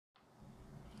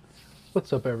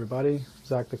What's up, everybody?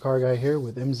 Zach the Car Guy here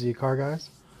with MZ Car Guys.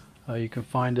 You can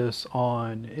find us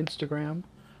on Instagram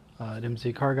at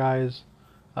MZ Car Guys,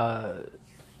 uh,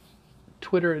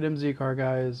 Twitter at MZ Car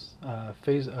Guys,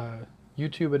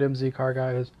 YouTube at MZ Car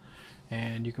Guys,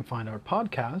 and you can find our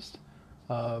podcast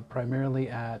primarily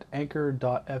at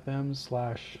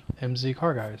anchor.fm/MZ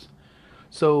Car Guys.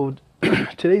 So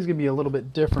today's going to be a little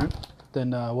bit different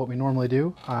than what we normally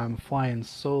do. I'm flying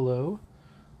solo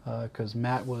because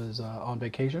Matt was on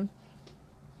vacation,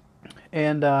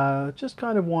 and just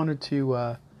kind of wanted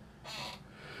to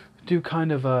do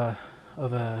kind of an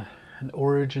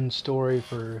origin story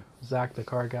for Zach the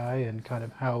Car Guy and kind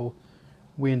of how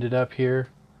we ended up here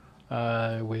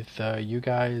with you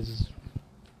guys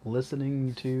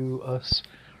listening to us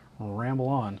ramble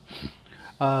on.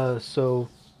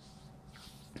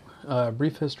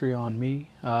 Brief history on me.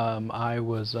 I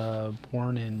was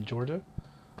born in Georgia.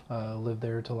 Lived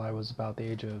there till I was about the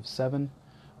age of 7.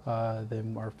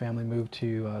 Then our family moved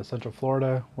to Central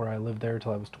Florida, where I lived there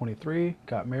till I was 23.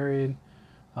 Got married.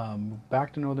 Moved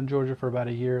back to Northern Georgia for about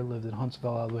a year. Lived in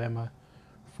Huntsville, Alabama,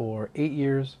 for 8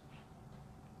 years,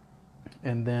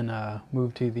 and then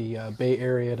moved to the Bay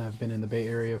Area, and I've been in the Bay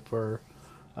Area for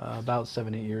about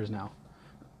 7-8 years now.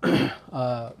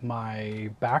 My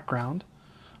background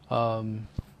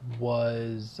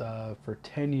was for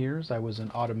 10 years I was in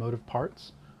automotive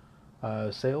parts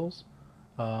sales.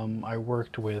 I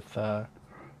worked with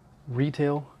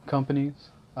retail companies,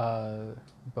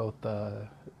 both a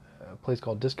place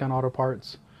called Discount Auto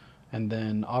Parts, and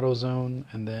then AutoZone,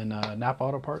 and then Napa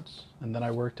Auto Parts. And then I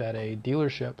worked at a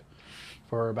dealership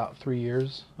for about 3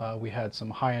 years. We had some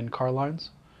high-end car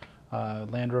lines,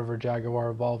 Land Rover,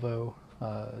 Jaguar, Volvo,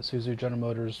 Suzuki, General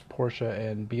Motors, Porsche,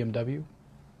 and BMW.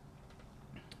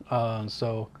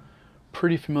 So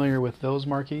pretty familiar with those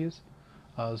marquees.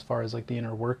 As far as like the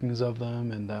inner workings of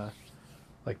them and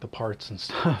like the parts and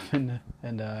stuff, and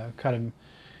kind of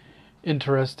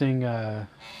interesting,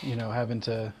 having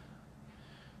to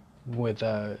with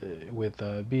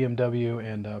BMW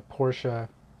and Porsche.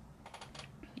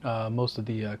 Most of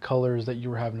the colors that you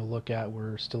were having to look at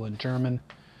were still in German,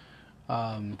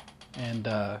 and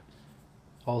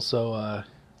also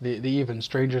the even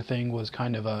stranger thing was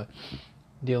kind of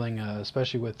dealing,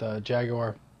 especially with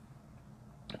Jaguar,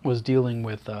 was dealing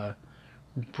with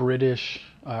British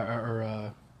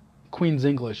or Queen's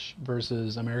English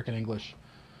versus American English.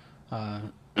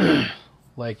 You were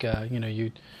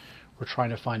trying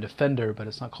to find a fender, but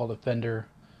it's not called a fender;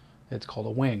 it's called a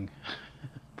wing.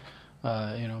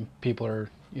 People are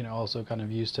also kind of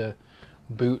used to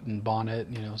boot and bonnet,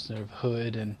 instead of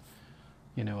hood and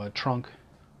a trunk.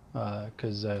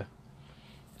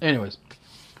 Anyways.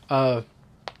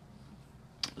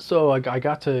 So I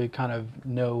got to kind of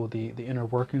know the inner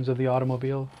workings of the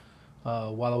automobile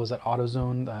while I was at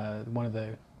AutoZone. One of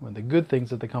the good things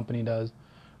that the company does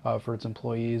for its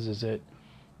employees is that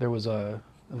there was at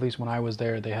least when I was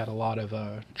there, they had a lot of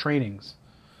trainings.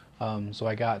 So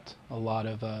I got a lot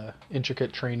of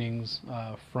intricate trainings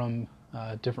from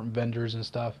different vendors and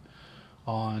stuff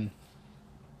on,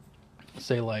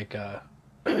 say, like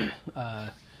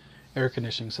air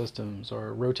conditioning systems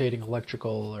or rotating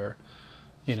electrical, or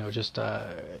just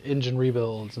engine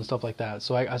rebuilds and stuff like that.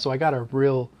 So I got a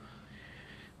real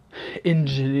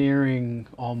engineering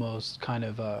almost kind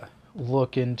of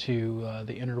look into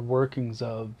the inner workings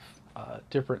of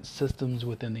different systems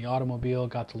within the automobile.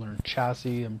 Got to learn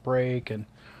chassis and brake, and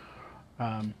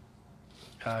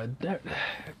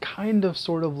kind of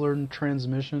sort of learned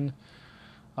transmission.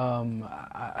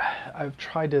 I've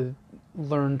tried to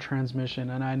learn transmission,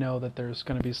 and I know that there's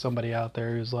going to be somebody out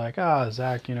there who's like,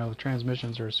 Zach,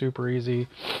 transmissions are super easy.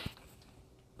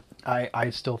 I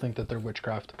still think that they're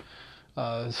witchcraft,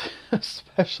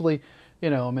 especially,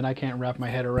 I can't wrap my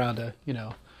head around a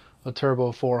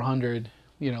turbo 400,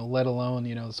 let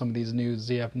alone, some of these new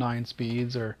ZF9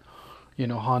 speeds, or,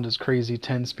 Honda's crazy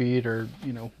 10 speed, or,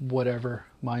 whatever.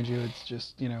 Mind you, it's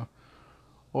just,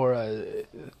 or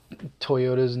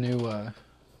Toyota's new,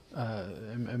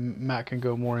 and Matt can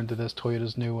go more into this,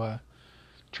 Toyota's new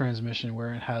transmission,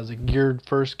 where it has a geared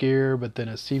first gear, but then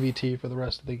a CVT for the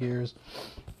rest of the gears.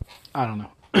 I don't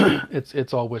know.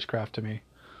 It's all witchcraft to me.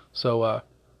 So,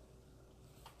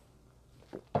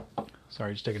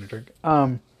 sorry, just taking a drink.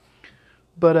 But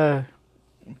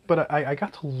I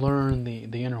got to learn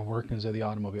the inner workings of the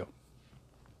automobile.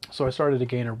 So I started to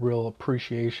gain a real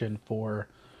appreciation for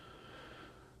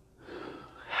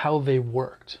how they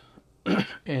worked,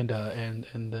 and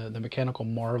the mechanical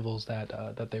marvels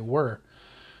that they were,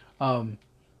 and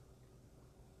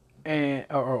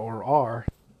or are,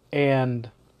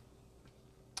 and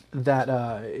that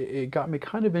it got me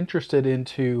kind of interested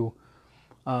into,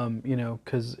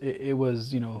 because it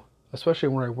was, especially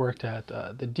when I worked at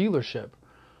the dealership,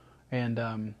 and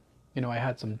I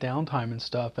had some downtime and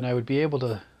stuff, and I would be able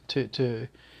to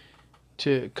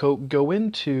go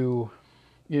into,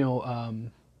 you know,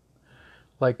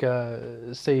 like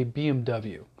say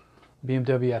BMW.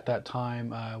 BMW at that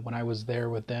time, when I was there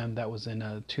with them, that was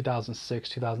in 2006,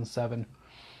 2007,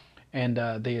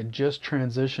 and they had just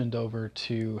transitioned over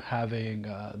to having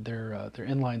their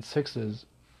inline sixes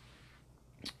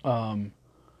um,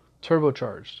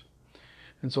 turbocharged,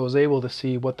 and so I was able to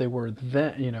see what they were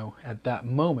then, at that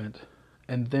moment,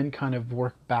 and then kind of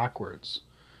work backwards.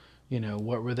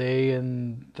 What were they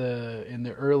in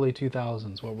the early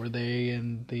 2000s? What were they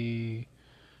in the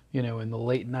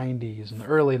late 90s and the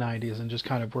early 90s, and just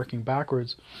kind of working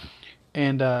backwards.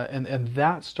 And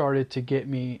that started to get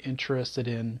me interested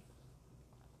in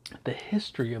the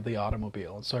history of the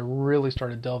automobile. And so I really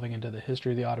started delving into the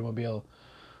history of the automobile.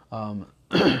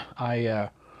 I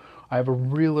have a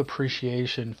real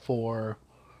appreciation for,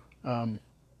 you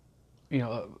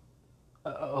know,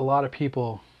 a lot of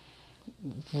people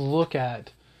look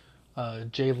at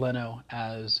Jay Leno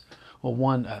as, well,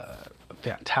 one, a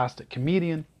fantastic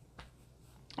comedian,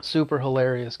 super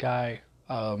hilarious guy,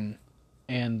 and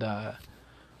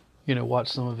watch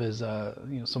some of his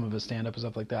stand up and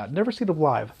stuff like that. Never seen him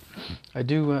live. I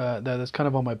do. That's kind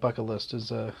of on my bucket list, is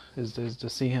to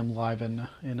see him live in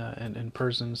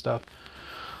person and stuff.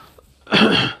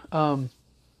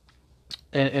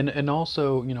 And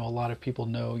also, a lot of people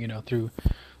know, through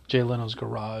Jay Leno's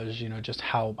Garage, just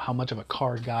how much of a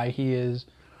car guy he is.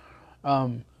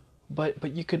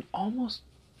 But you can almost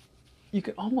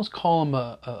call him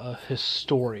a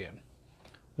historian,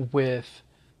 with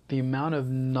the amount of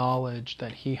knowledge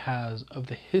that he has of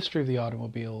the history of the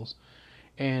automobiles,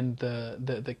 and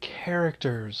the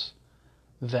characters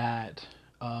that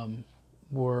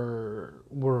were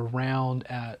around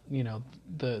at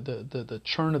the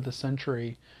turn of the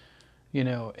century,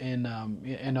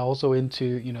 and also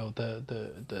into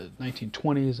the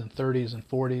 1920s and 30s and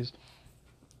 40s,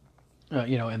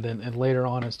 and later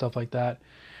on and stuff like that,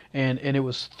 and it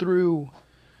was through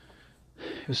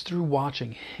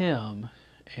watching him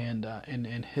and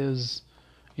his,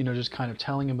 just kind of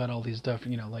telling him about all these stuff,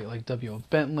 like W.O.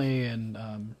 Bentley and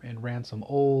Ransom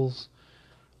Olds,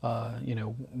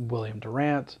 William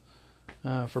Durant,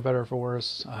 for better or for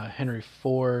worse, Henry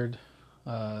Ford,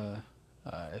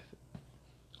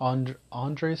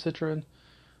 Andre Citroen.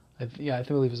 I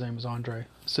believe his name was Andre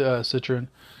Citroen.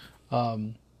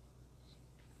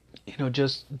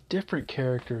 Just different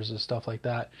characters and stuff like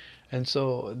that. And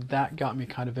so that got me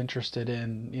kind of interested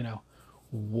in,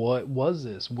 what was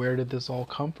this? Where did this all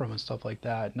come from and stuff like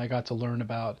that? And I got to learn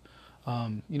about,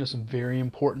 some very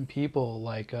important people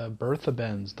like Bertha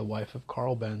Benz, the wife of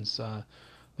Carl Benz,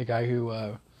 the guy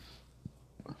who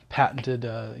patented,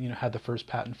 had the first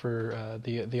patent for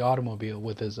the automobile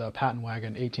with his patent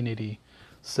wagon,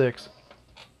 1886.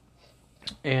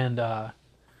 And,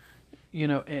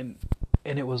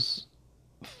 and it was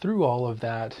through all of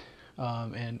that,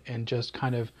 and just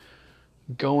kind of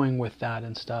going with that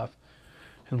and stuff,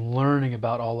 and learning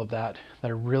about all of that I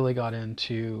really got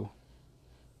into,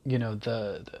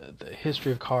 the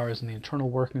history of cars and the internal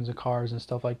workings of cars and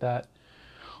stuff like that.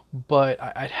 But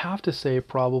I'd have to say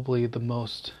probably the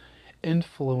most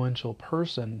influential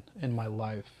person in my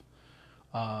life,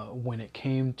 when it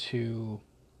came to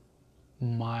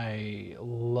my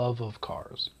love of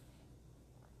cars,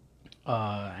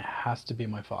 has to be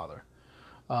my father.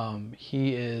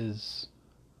 He is,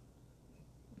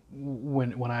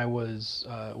 when I was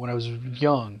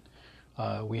young,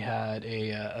 we had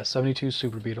a 72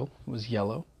 Super Beetle. It was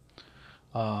yellow,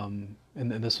 and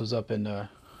then this was up in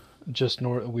just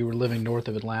north. We were living north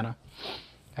of Atlanta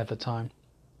at the time,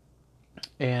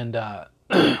 and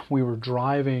we were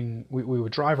driving. We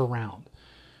would drive around,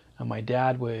 and my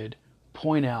dad would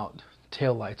point out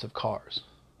taillights of cars.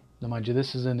 Now, mind you,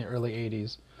 this is in the early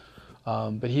 '80s,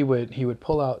 but he would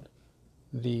pull out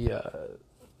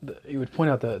he would point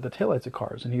out the taillights of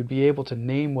cars, and he would be able to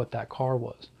name what that car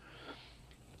was.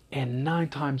 And 9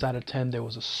 times out of 10, there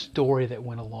was a story that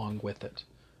went along with it,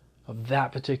 of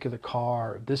that particular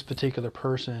car, of this particular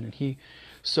person, and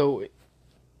so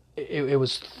it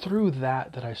was through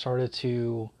that I started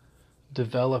to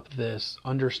develop this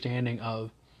understanding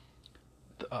of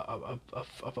a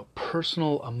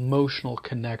personal emotional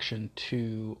connection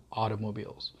to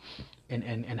automobiles,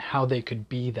 and how they could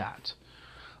be that.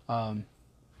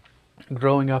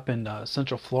 Growing up in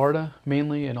Central Florida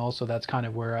mainly, and also that's kind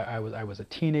of where I was a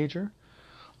teenager.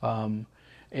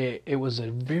 It was a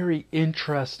very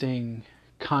interesting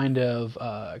kind of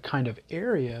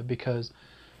area, because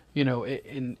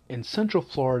in Central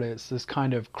Florida it's this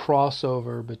kind of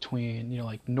crossover between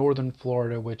like Northern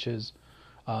Florida, which is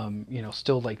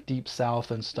still like deep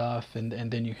south and stuff,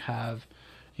 and then you have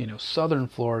Southern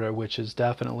Florida, which is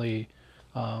definitely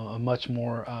a much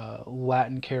more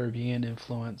Latin Caribbean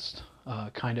influenced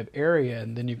kind of area,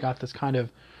 and then you've got this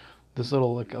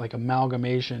little like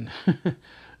amalgamation,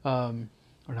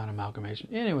 or not amalgamation.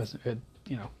 Anyways,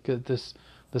 this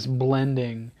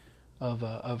blending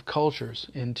of cultures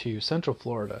into Central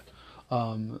Florida.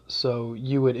 So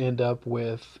you would end up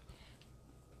with,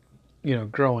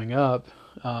 growing up,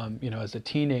 as a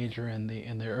teenager in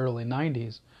the early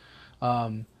 '90s.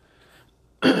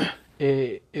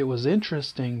 It was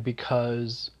interesting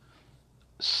because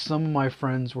some of my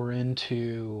friends were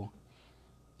into,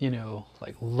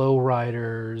 like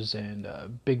lowriders and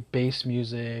big bass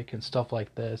music and stuff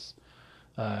like this.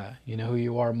 You know who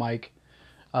you are, Mike.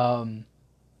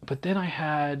 But then I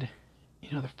had,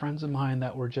 the friends of mine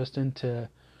that were just into,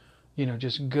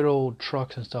 just good old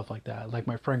trucks and stuff like that. Like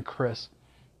my friend Chris,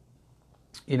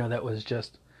 that was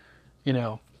just,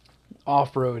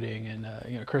 off-roading, and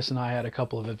Chris and I had a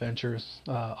couple of adventures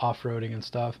off-roading and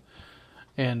stuff,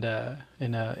 and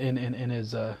in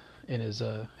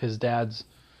his dad's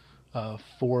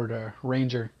Ford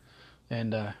Ranger,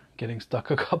 and getting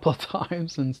stuck a couple of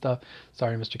times and stuff.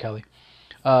 Sorry, Mr. Kelly.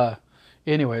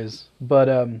 Anyways, but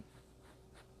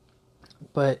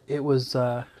it was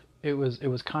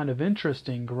kind of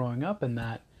interesting growing up in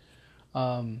that,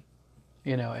 and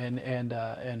I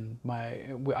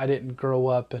didn't grow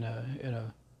up in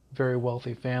a very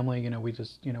wealthy family. We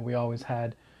just we always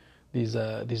had these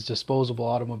disposable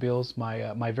automobiles.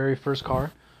 My very first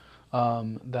car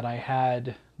that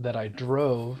I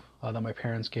drove, that my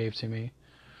parents gave to me,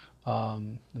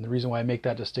 and the reason why I make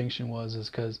that distinction is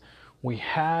because we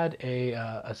had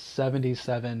a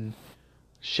 '77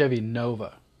 Chevy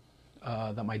Nova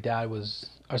that my dad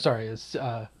was. Oh, sorry, it's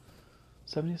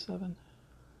 '77.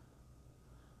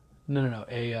 No.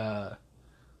 I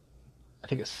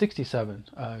think it's '67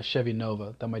 Chevy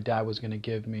Nova that my dad was going to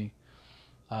give me.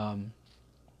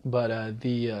 But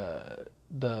the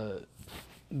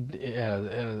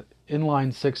inline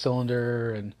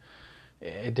 6-cylinder, and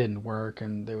it didn't work,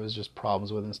 and there was just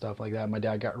problems with it and stuff like that. My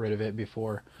dad got rid of it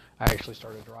before I actually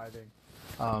started driving.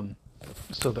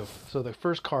 So the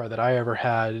first car that I ever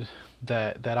had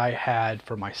that I had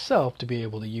for myself to be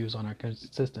able to use on a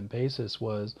consistent basis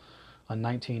was a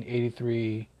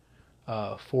 1983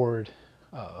 Ford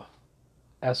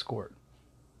Escort,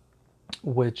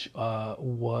 which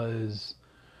was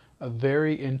a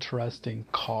very interesting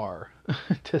car,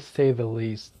 to say the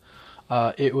least.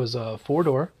 It was a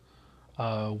 4-door,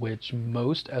 which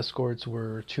most Escorts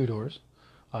were 2 doors.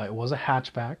 It was a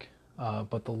hatchback,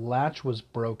 but the latch was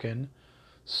broken,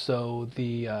 so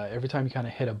every time you kind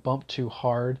of hit a bump too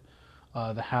hard,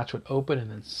 the hatch would open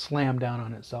and then slam down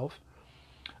on itself.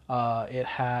 It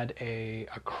had a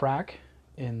crack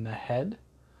in the head,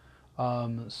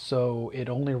 so it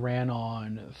only ran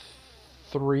on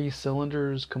 3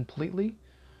 cylinders completely.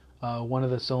 One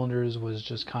of the cylinders was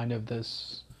just kind of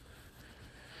this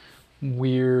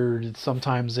weird,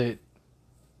 sometimes it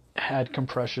had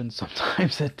compression,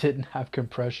 sometimes it didn't have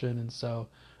compression, and so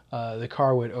the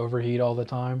car would overheat all the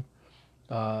time.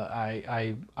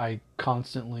 I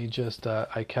constantly just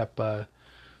I kept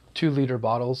 2-liter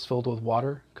bottles filled with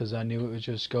water, because I knew it would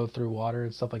just go through water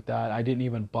and stuff like that. I didn't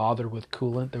even bother with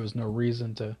coolant. There was no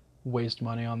reason to waste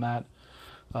money on that.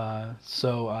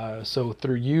 So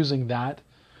through using that,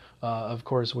 of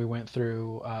course, we went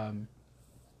through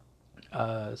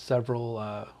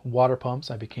several water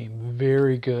pumps. I became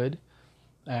very good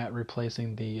at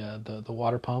replacing the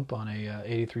water pump on a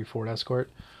 '83 Ford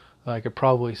Escort. I could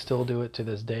probably still do it to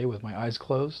this day with my eyes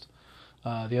closed.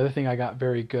 The other thing I got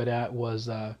very good at was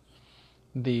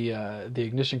the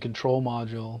ignition control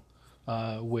module,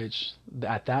 which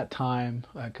at that time,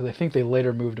 because I think they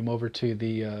later moved them over to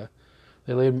the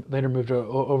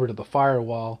over to the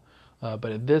firewall, but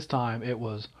at this time it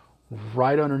was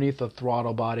right underneath the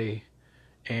throttle body,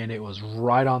 and it was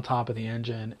right on top of the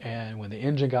engine, and when the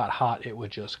engine got hot, it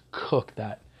would just cook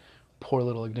that poor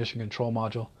little ignition control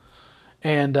module.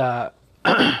 And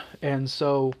and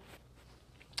so,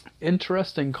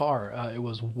 interesting car. It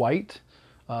was white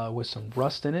with some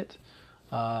rust in it,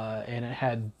 and it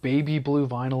had baby blue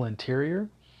vinyl interior.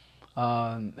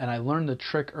 And I learned the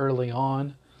trick early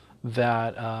on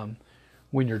that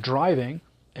when you're driving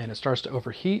and it starts to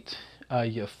overheat,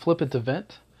 you flip it to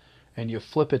vent, and you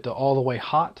flip it to all the way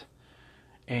hot.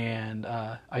 And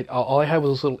all I had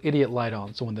was this little idiot light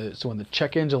on. So when the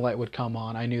check engine light would come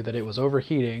on, I knew that it was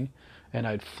overheating. and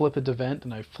I'd flip it to vent,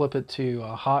 and I'd flip it to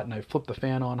hot, and I'd flip the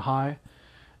fan on high,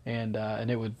 and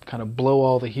it would kind of blow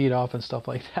all the heat off and stuff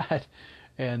like that.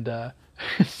 And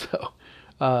so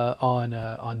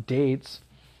on dates,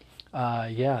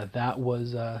 yeah, that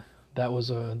was a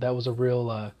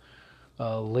real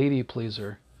lady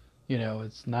pleaser.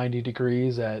 It's 90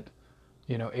 degrees at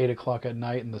 8 o'clock at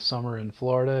night in the summer in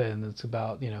Florida, and it's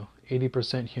about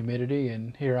 80% humidity,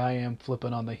 and here I am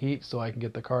flipping on the heat so I can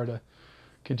get the car to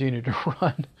continue to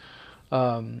run.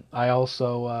 I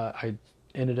also I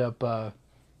ended up to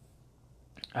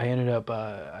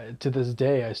this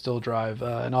day I still drive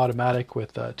an automatic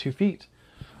with 2 feet,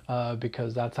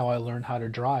 because that's how I learned how to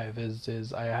drive.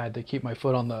 Is I had to keep my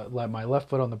left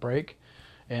foot on the brake,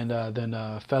 and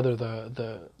then feather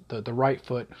the right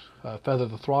foot, feather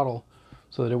the throttle,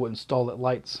 so that it wouldn't stall at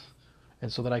lights,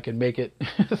 and so that I could make it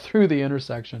through the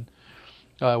intersection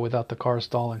without the car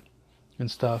stalling and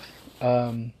stuff.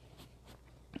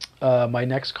 My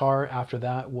next car after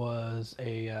that was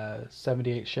a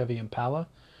 78 Chevy Impala.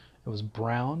 It was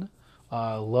brown.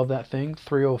 Love that thing.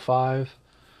 305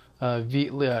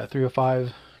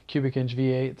 305 cubic inch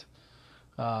V8.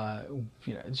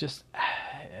 Just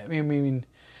I mean,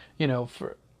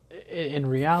 for in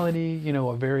reality,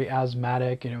 a very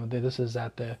asthmatic. This is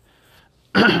at the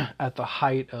at the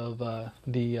height of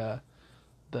the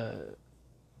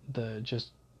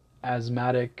just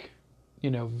asthmatic,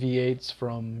 V8s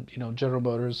from General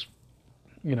Motors,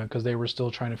 because they were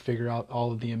still trying to figure out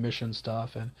all of the emission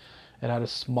stuff, and it had a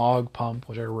smog pump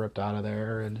which I ripped out of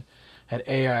there, and had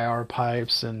AIR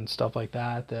pipes and stuff like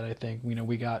that. That I think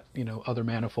we got other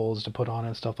manifolds to put on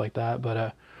and stuff like that,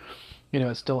 but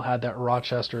it still had that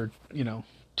Rochester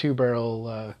two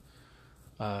barrel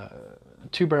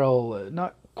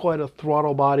not quite a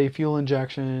throttle body fuel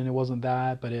injection. It wasn't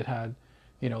that, but it had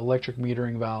electric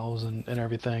metering valves and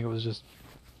everything. It was just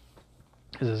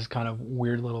this kind of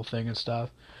weird little thing and stuff.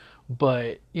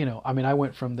 But I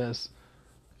went from this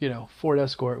Ford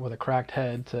Escort with a cracked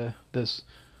head to this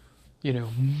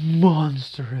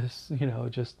monstrous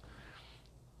just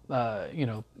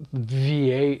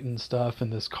V8 and stuff, in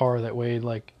this car that weighed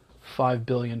like 5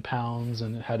 billion pounds,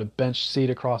 and it had a bench seat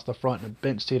across the front and a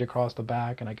bench seat across the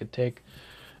back, and I could take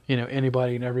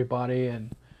anybody and everybody,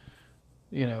 and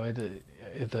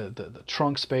the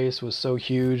trunk space was so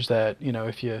huge that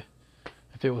if it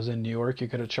was in New York, you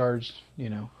could have charged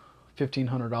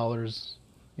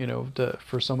 $1,500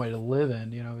 for somebody to live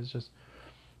in.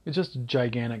 It's just a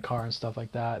gigantic car and stuff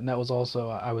like that. And that was also,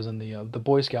 I was in the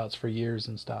Boy Scouts for years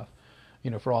and stuff.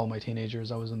 For all my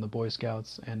teenagers, I was in the Boy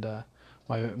Scouts, and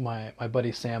my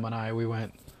buddy Sam and I, we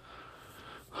went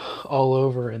all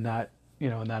over in that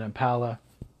in that Impala,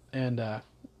 and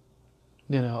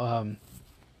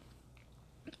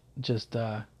just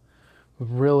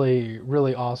really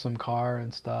really awesome car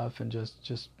and stuff, and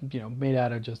just made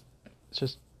out of just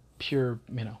pure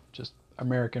just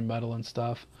American metal and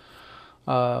stuff.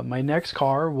 My next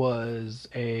car was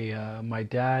my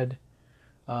dad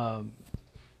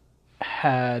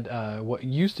had what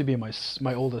used to be my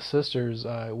oldest sister's.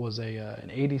 It was an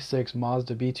 '86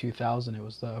 Mazda B2000. It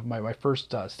was my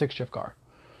first stick shift car.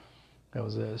 It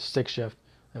was a stick shift.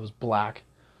 It was black,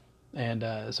 and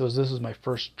so this was my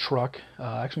first truck.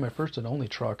 Actually, my first and only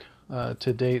truck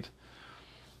to date,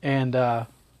 and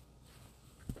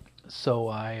so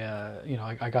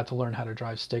I got to learn how to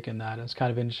drive stick in that. It's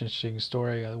kind of an interesting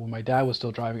story. When my dad was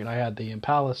still driving it, I had the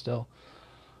Impala still.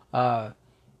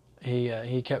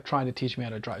 He kept trying to teach me how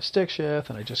to drive stick shift,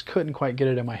 and I just couldn't quite get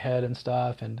it in my head and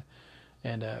stuff. And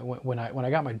when I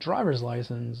got my driver's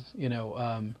license,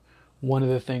 one of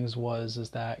the things is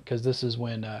that, because this is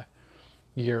when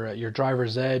your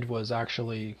driver's ed was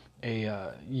actually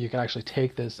you could actually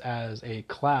take this as a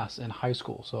class in high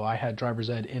school. So I had driver's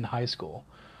ed in high school.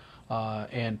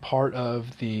 And part of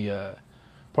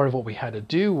what we had to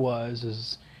do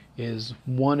is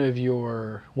one of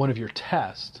your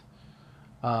tests,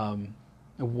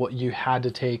 what you had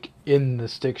to take in the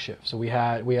stick shift. So we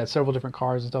had several different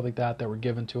cars and stuff like that were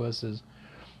given to us,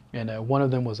 and one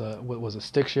of them was a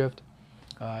stick shift.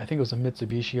 I think it was a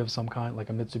Mitsubishi of some kind,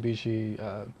 like a Mitsubishi,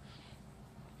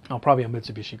 probably a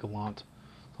Mitsubishi Galant,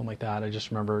 something like that. I just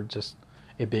remember just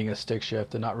it being a stick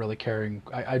shift and not really caring.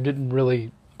 I didn't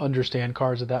really understand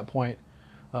cars at that point.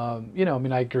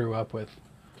 I grew up with,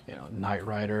 Knight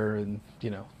Rider and,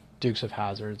 Dukes of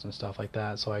Hazzards and stuff like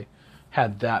that. So I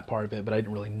had that part of it, but I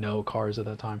didn't really know cars at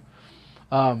that time.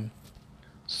 But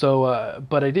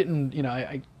I didn't,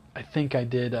 I think I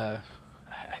did, I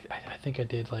think I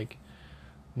did like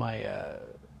my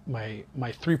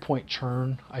 3-point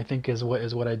churn, I think is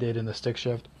what I did in the stick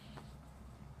shift,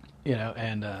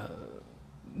 and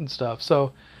and stuff.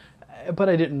 So, but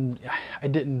I didn't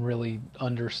really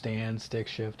understand stick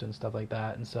shift and stuff like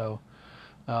that, and so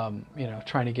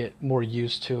trying to get more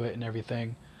used to it and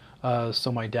everything.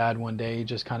 So my dad one day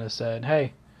just kind of said,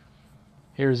 "Hey,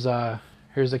 here's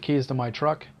here's the keys to my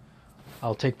truck.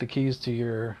 I'll take the keys to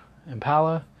your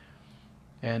Impala,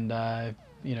 and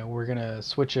we're gonna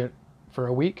switch it for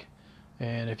a week.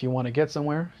 And if you want to get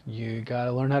somewhere, you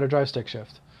gotta learn how to drive stick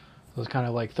shift." So it's kind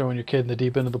of like throwing your kid in the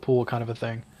deep end of the pool, kind of a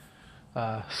thing.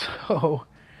 Uh,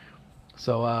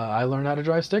 so I learned how to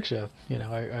drive stick shift.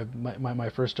 My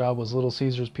first job was Little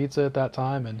Caesars Pizza at that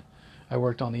time, and I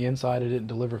worked on the inside. I didn't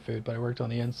deliver food, but I worked on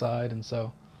the inside, and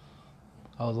so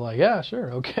I was like, yeah,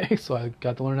 sure, okay. So I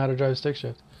got to learn how to drive stick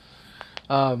shift.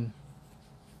 Um,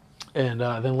 and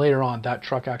then later on, that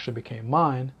truck actually became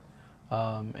mine.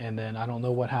 And then I don't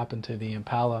know what happened to the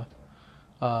Impala.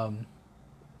 Um,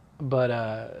 but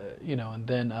and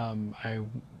then I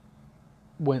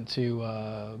went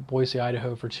to Boise,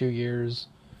 Idaho for 2 years,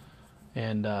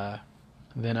 and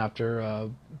then after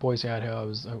Boise,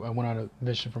 Idaho, I went on a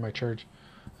mission for my church.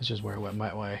 That's just where I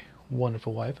met my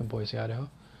wonderful wife in Boise, Idaho,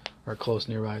 or close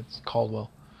nearby. It's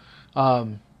Caldwell.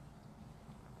 Um,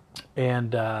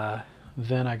 and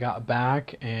then I got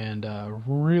back, and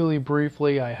really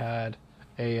briefly, I had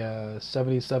a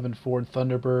 77 Ford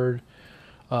Thunderbird,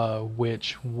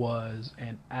 which was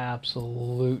an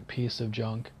absolute piece of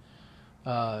junk.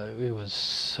 It was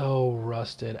so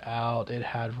rusted out. It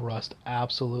had rust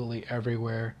absolutely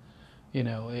everywhere.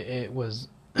 It was,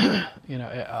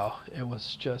 it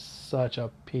was just such a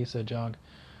piece of junk.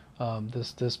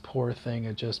 This poor thing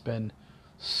had just been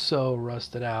so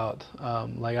rusted out.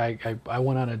 Like I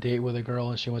went on a date with a girl,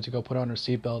 and she went to go put on her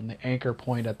seatbelt, and the anchor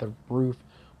point at the roof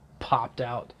popped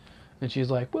out, and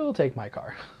she's like, "We'll take my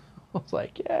car." I was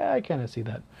like, "Yeah, I kind of see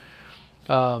that."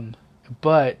 Um,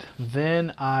 but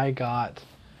then I got,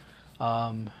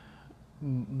 um,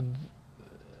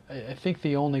 I think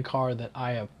the only car that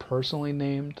I have personally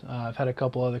named. I've had a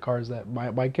couple other cars that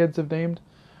my kids have named,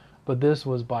 but this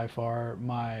was by far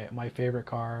my favorite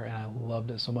car, and I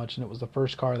loved it so much. And it was the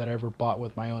first car that I ever bought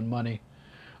with my own money.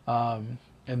 And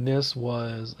this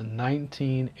was a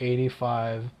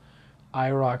 1985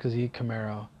 IROC Z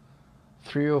Camaro,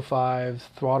 305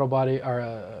 throttle body,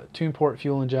 or tune port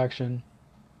fuel injection,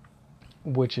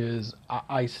 which is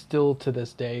I still to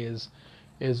this day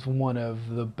is one of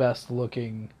the best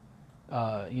looking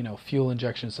fuel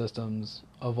injection systems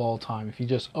of all time. If you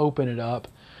just open it up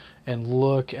and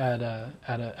look at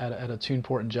a tune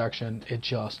port injection, it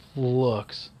just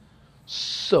looks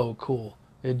so cool.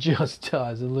 It just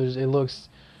does. It looks,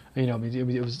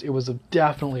 it was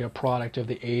definitely a product of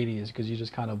the '80s, because you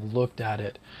just kind of looked at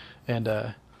it, and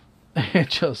it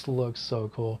just looks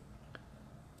so cool.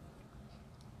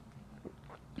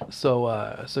 So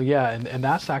yeah, and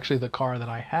that's actually the car that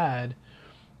I had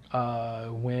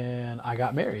when I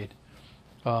got married,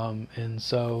 and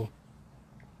so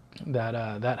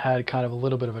that had kind of a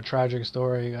little bit of a tragic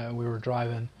story. We were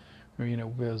driving,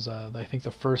 it was I think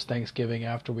the first Thanksgiving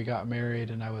after we got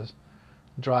married, and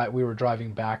we were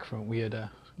driving back from we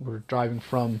were driving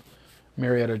from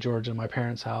Marietta, Georgia, my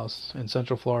parents' house in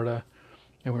Central Florida,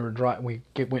 and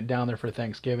went down there for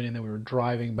Thanksgiving, and then we were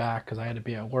driving back because I had to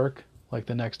be at work like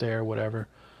the next day or whatever.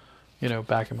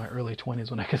 Back in my early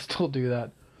 20s when I could still do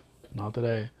that. Not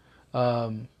today.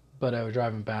 But I was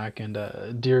driving back, and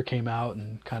a deer came out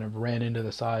and kind of ran into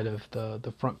the side of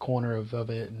the front corner of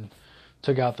it, and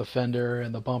took out the fender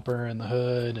and the bumper and the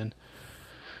hood, and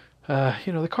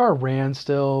the car ran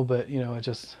still, but it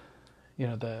just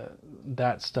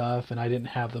that stuff, and I didn't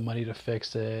have the money to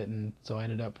fix it, and so I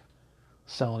ended up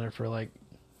selling it for like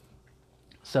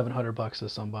 $700 to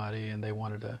somebody, and they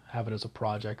wanted to have it as a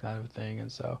project, kind of thing,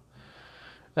 and so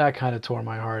that kind of tore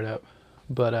my heart up.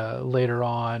 But later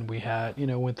on, we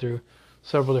went through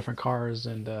several different cars,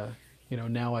 and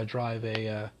now I drive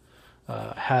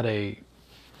had a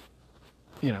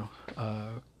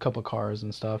couple cars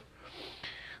and stuff.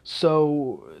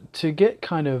 So to get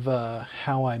kind of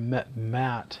how I met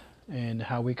Matt and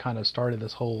how we kind of started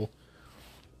this whole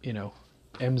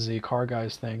MZ Car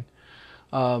Guys thing.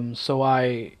 So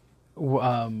I'm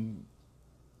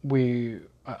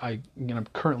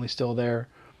currently still there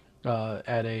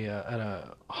at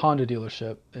a Honda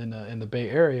dealership in the Bay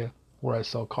Area where I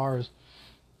sell cars,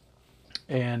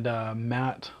 and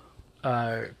Matt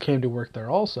came to work there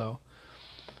also,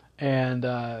 and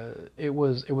it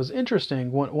was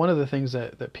interesting. One of the things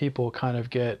that people kind of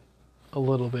get a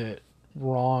little bit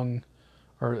wrong,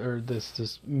 or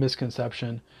this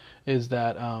misconception, is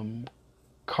that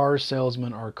car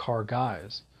salesmen are car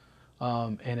guys,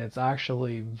 and it's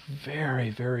actually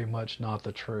very, very much not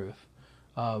the truth.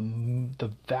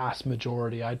 The vast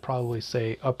majority, I'd probably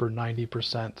say upper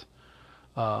 90%,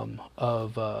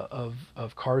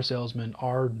 of car salesmen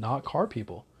are not car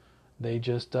people. They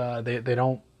just they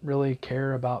don't really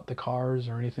care about the cars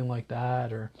or anything like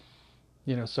that, or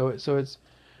so it's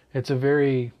a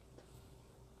very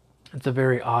it's a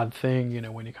very odd thing,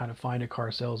 when you kind of find a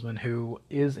car salesman who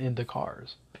is into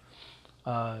cars.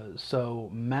 So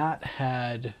Matt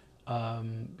had,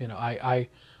 I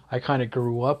kind of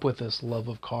grew up with this love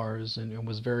of cars, and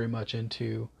was very much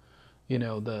into,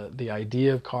 the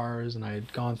idea of cars, and I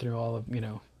had gone through all of,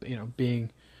 being,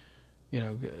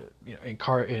 in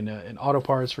auto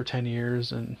parts for 10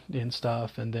 years and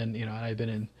stuff, and then, I've been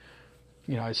in,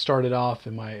 I started off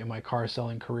in my car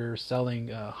selling career selling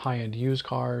high-end used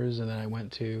cars, and then I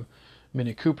went to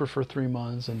Mini Cooper for 3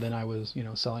 months, and then I was,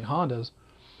 selling Hondas,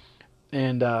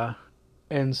 and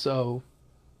so,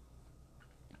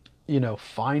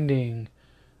 finding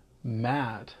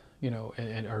Matt,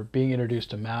 or being introduced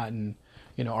to Matt, and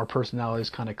our personalities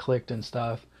kind of clicked and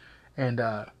stuff, and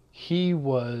he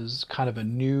was kind of a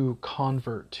new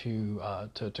convert to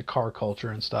car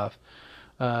culture and stuff,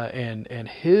 and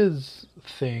his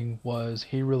thing was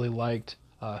he really liked.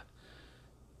 Oh,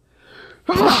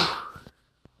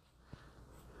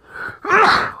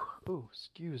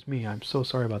 excuse me, I'm so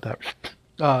sorry about that.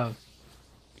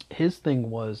 His thing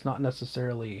was not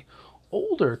necessarily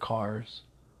older cars,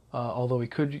 although he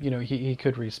could, he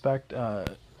could respect,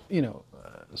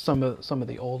 some of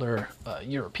the older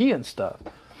European stuff.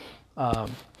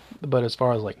 But as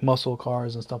far as like muscle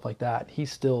cars and stuff like that, he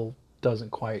still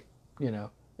doesn't quite,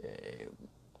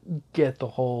 get the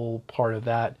whole part of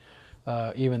that.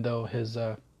 Even though his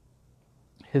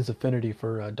affinity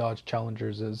for Dodge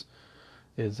Challengers is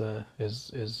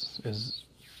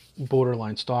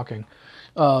borderline stalking.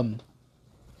 But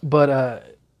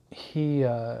he,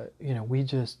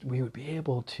 we would be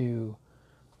able to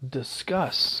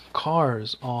discuss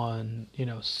cars on,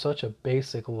 such a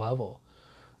basic level.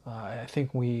 I think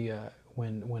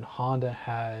when Honda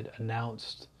had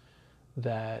announced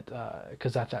that,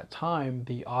 because at that time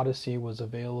the Odyssey was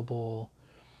available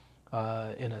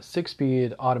in a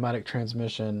 6-speed automatic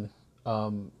transmission,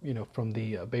 from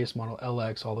the base model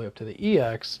LX all the way up to the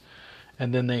EX,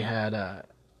 and then they had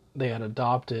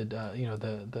adopted, the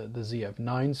ZF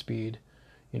 9-speed,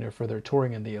 for their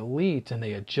touring in the Elite, and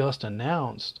they had just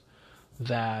announced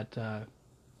that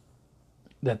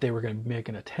that they were going to be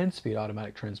making a 10-speed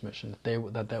automatic transmission.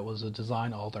 That was a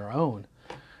design all their own.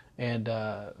 And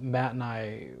Matt and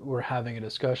I were having a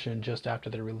discussion just after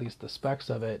they released the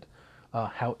specs of it,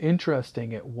 how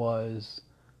interesting it was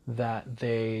that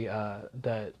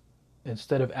that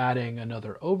instead of adding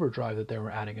another overdrive, that they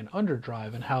were adding an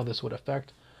underdrive, and how this would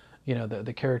affect,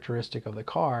 the characteristic of the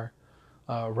car,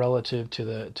 relative to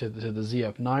the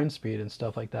ZF 9-speed and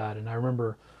stuff like that. And I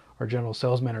remember our general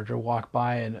sales manager walked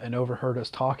by and overheard us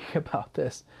talking about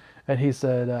this, and he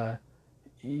said,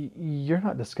 "You're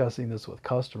not discussing this with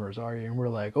customers, are you?" And we're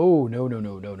like, "Oh, no, no,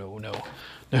 no, no, no, no,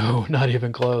 no, not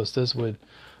even close. This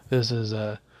is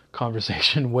a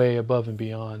conversation way above and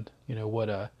beyond,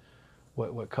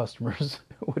 what customers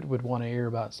would want to hear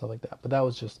about, stuff like that." But that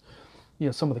was just,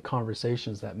 some of the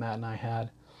conversations that Matt and I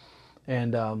had,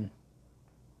 and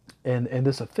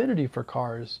this affinity for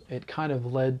cars, it kind of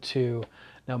led to.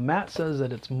 Now Matt says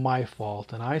that it's my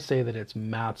fault, and I say that it's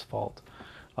Matt's fault,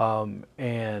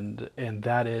 and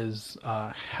that is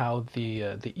how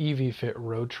the EV Fit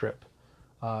road trip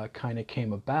kind of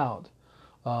came about.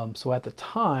 So at the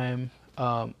time,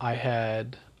 I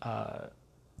had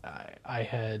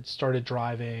started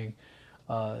driving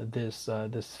this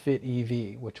Fit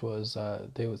EV, which was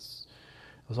it was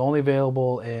only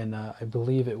available in I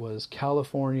believe it was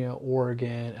California,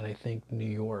 Oregon, and I think New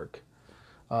York.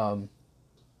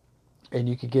 And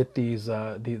you could get these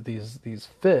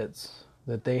Fits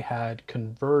that they had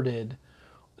converted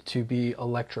to be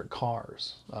electric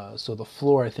cars. So the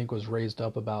floor, I think, was raised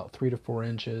up about 3 to 4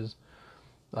 inches,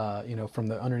 from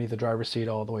the underneath the driver's seat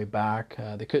all the way back.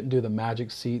 They couldn't do the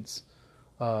magic seats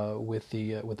with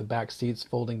the back seats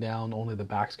folding down. Only the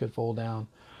backs could fold down.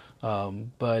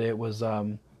 But it was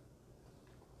kind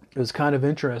of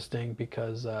interesting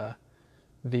because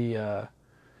the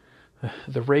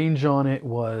range on it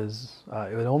was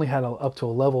it only had up to a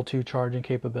level 2 charging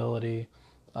capability.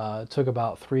 It took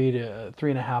about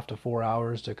 3.5 to 4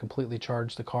 hours to completely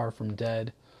charge the car from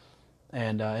dead,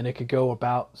 and it could go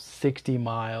about 60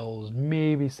 miles,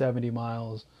 maybe 70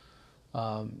 miles,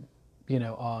 on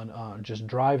just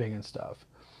driving and stuff.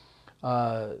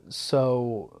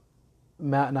 So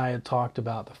Matt and I had talked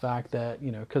about the fact that,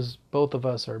 because both of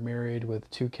us are married with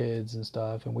 2 kids and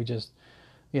stuff, and we just,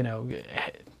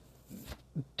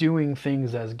 doing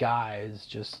things as guys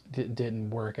just didn't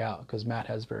work out because Matt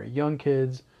has very young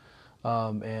kids,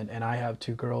 and I have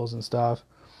two girls and stuff,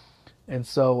 and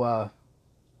so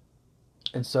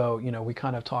we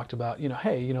kind of talked about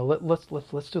hey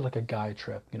let's do like a guy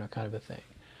trip kind of a thing,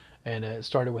 and it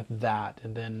started with that,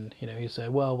 and then he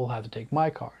said, well, we'll have to take my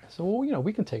car. I said, well,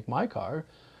 we can take my car.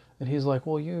 And he's like,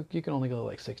 well, you can only go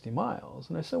like 60 miles.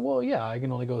 And I said, well, yeah, I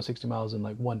can only go 60 miles in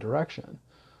like one direction.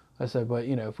 I said, but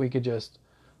if we could just,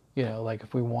 like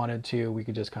if we wanted to, we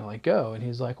could just kind of like go. And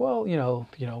he's like, well,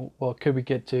 well, could we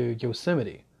get to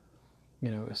Yosemite?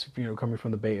 Coming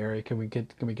from the Bay Area, can we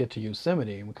get to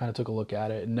Yosemite? And we kind of took a look at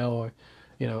it. And no,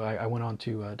 I went on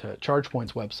to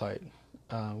ChargePoint's website,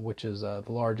 which is the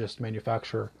largest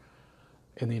manufacturer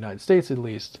in the United States, at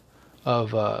least,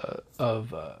 of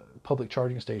public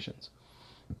charging stations.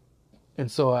 And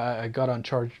so I got on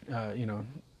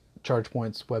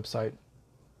ChargePoint's website,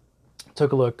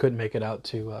 took a look, couldn't make it out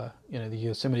to the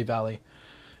Yosemite Valley,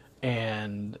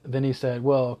 and then he said,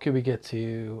 well, could we get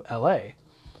to LA?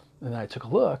 And I took a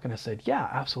look and I said, yeah,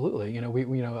 absolutely.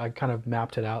 I kind of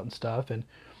mapped it out and stuff, and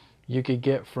you could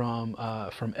get from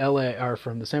LA, or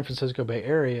from the San Francisco Bay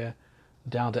Area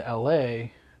down to LA,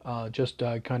 just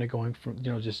kind of going from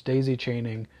just daisy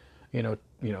chaining,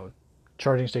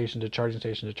 charging station to charging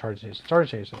station to charging station to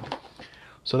charging station.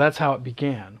 So that's how it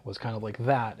began, was kind of like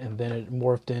that, and then it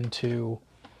morphed into,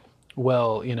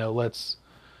 well, let's,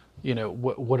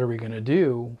 what are we going to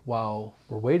do while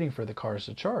we're waiting for the cars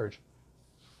to charge?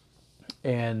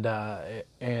 And that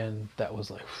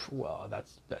was like, well,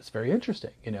 that's very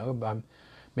interesting.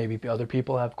 Maybe other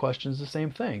people have questions the same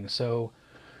thing. So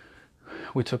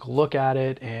we took a look at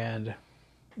it, and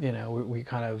we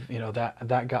kind of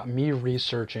that got me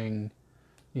researching.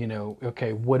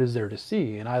 Okay, what is there to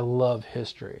see? And I love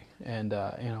history, and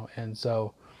and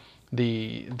so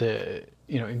the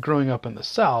in growing up in the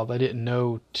South, I didn't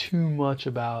know too much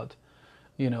about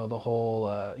the whole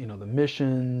the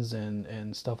missions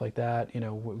and stuff like that.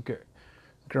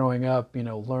 Growing up,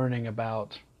 learning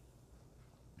about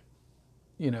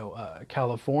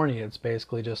California, it's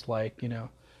basically just like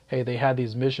hey, they had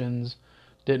these missions,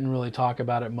 didn't really talk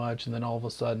about it much, and then all of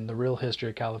a sudden the real history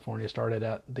of California started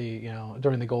at the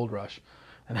during the gold rush,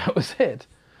 and that was it.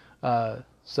 So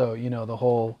the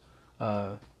whole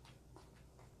 7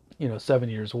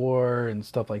 Years War and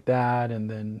stuff like that, and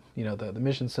then the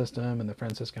mission system and the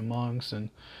Franciscan monks, and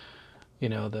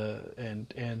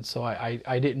so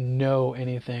I didn't know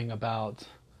anything about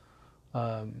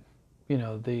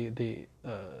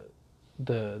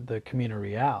the Camino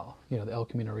Real, the El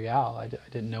Camino Real. I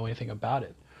didn't know anything about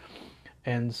it,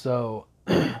 and so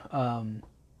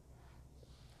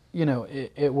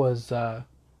it was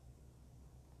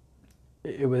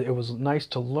nice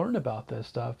to learn about this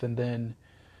stuff, and then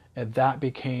that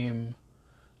became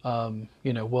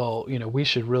we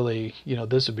should really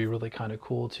this would be really kind of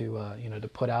cool to to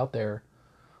put out there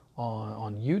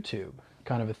on YouTube,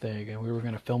 kind of a thing. And we were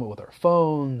going to film it with our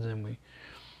phones, and we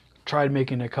tried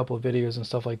making a couple of videos and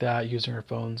stuff like that using our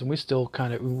phones, and we still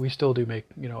do make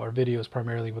our videos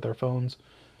primarily with our phones,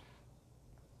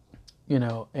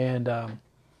 and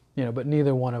but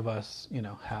neither one of us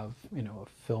have a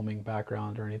filming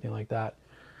background or anything like that.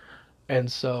 And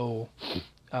so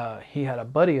he had a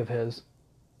buddy of his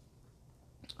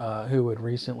who had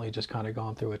recently just kind of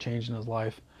gone through a change in his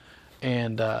life,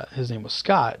 and his name was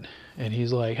Scott. And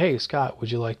he's like, hey, Scott,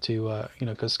 would you like to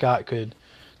because Scott could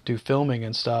do filming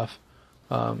and stuff,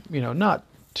 not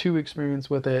too experienced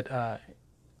with it.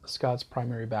 Scott's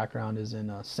primary background is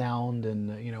in sound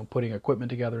and putting equipment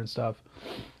together and stuff,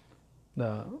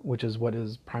 which is what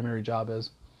his primary job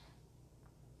is.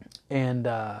 And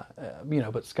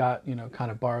but Scott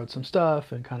kind of borrowed some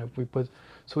stuff, and kind of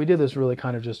we did this really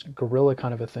kind of just guerrilla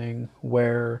kind of a thing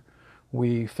where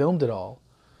we filmed it all,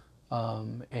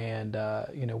 and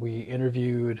we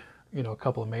interviewed a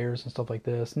couple of mayors and stuff like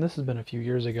this. And this has been a few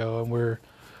years ago, and we're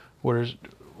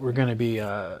going to be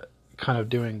kind of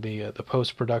doing the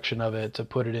post production of it to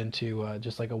put it into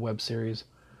just like a web series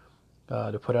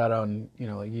to put out on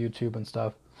like YouTube and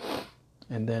stuff,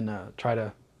 and then try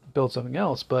to build something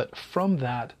else. But from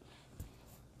that,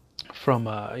 from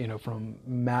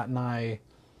Matt and I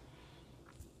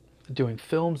doing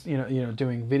films,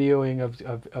 doing videoing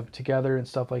of together and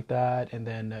stuff like that, and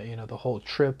then the whole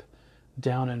trip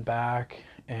down and back,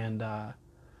 and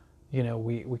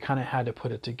we kind of had to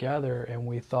put it together, and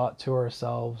we thought to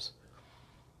ourselves,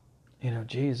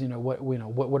 geez, what are we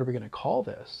going to call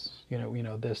this?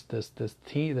 This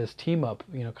team up,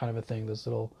 kind of a thing, this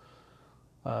little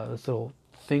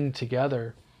thing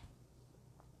together.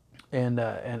 And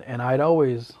I'd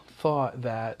always thought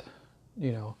that,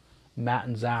 Matt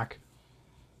and Zach,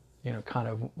 kind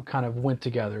of went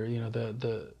together.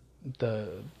 The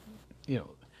you know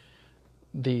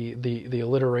the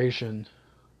alliteration.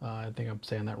 I think I'm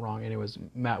saying that wrong. Anyways,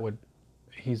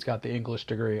 he's got the English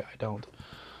degree. I don't.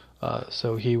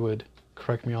 So he would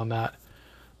correct me on that.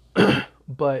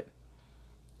 But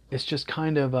it's just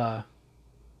kind of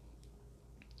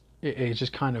it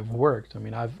just kind of worked. I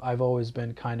mean, I've always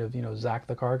been kind of Zach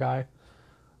the car guy.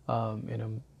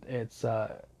 It's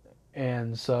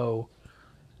and so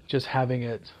just having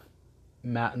it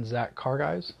Matt and Zach car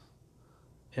guys,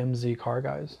 MZ car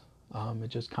guys, it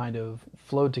just kind of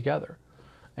flowed together.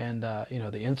 And the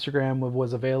Instagram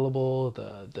was available,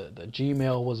 the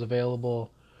Gmail was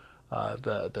available,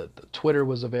 the Twitter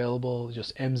was available,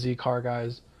 just MZ car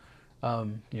guys.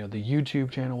 The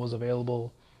YouTube channel was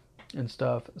available and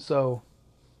stuff. So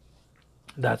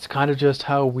that's kind of just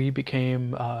how we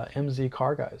became MZ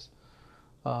car guys.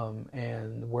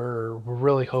 And we're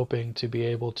really hoping to be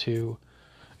able to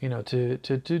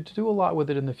to do a lot with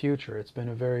it in the future. It's been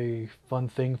a very fun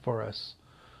thing for us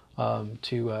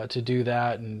to do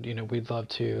that, and we'd love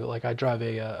to. Like, I drive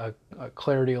a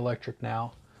Clarity Electric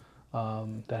now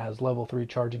that has level 3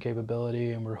 charging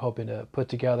capability, and we're hoping to put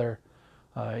together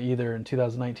either in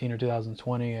 2019 or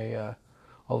 2020 a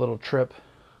little trip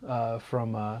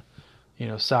from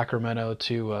Sacramento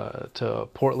to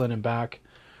Portland and back,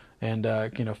 and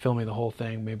filming the whole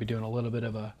thing, maybe doing a little bit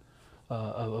of a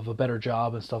better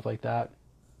job and stuff like that.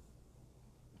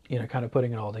 Kind of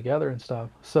putting it all together and stuff.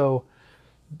 So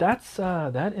that's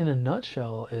that in a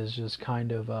nutshell is just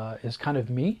kind of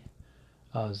me,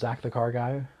 Zach the car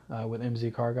guy with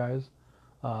MZ Car Guys.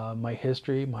 My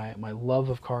history, my love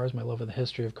of cars, my love of the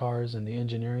history of cars and the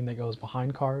engineering that goes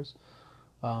behind cars,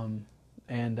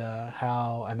 and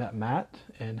how I met Matt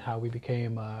and how we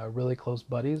became really close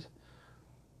buddies,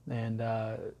 and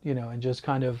and just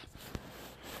kind of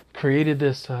created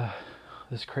this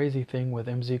crazy thing with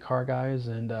MZ Car Guys,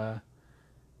 and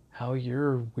how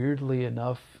you're weirdly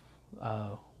enough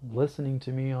listening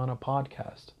to me on a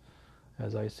podcast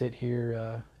as I sit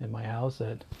here in my house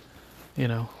at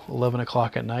 11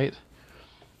 o'clock at night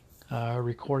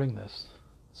recording this.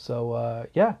 So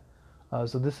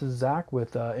so this is Zach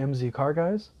with MZ Car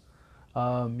Guys.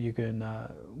 You can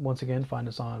once again find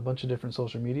us on a bunch of different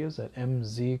social medias at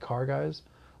MZ Car Guys.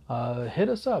 Hit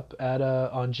us up at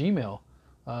on Gmail,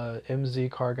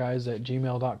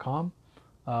 mzcarguys@gmail.com,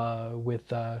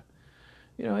 with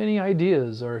any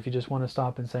ideas, or if you just want to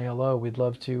stop and say hello, we'd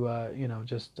love to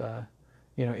just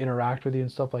interact with you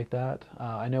and stuff like that.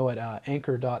 I know at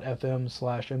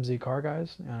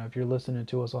anchor.fm/mzcarguys, if you're listening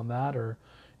to us on that, or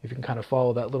if you can kind of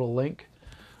follow that little link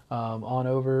on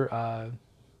over,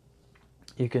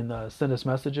 you can send us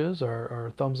messages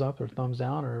or thumbs up or thumbs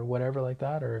down or whatever like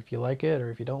that, or if you like it or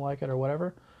if you don't like it or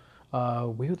whatever.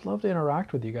 We would love to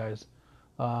interact with you guys.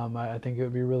 I think it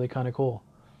would be really kind of cool.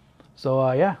 So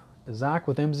Zach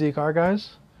with MZ Car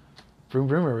Guys. Vroom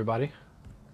vroom, everybody.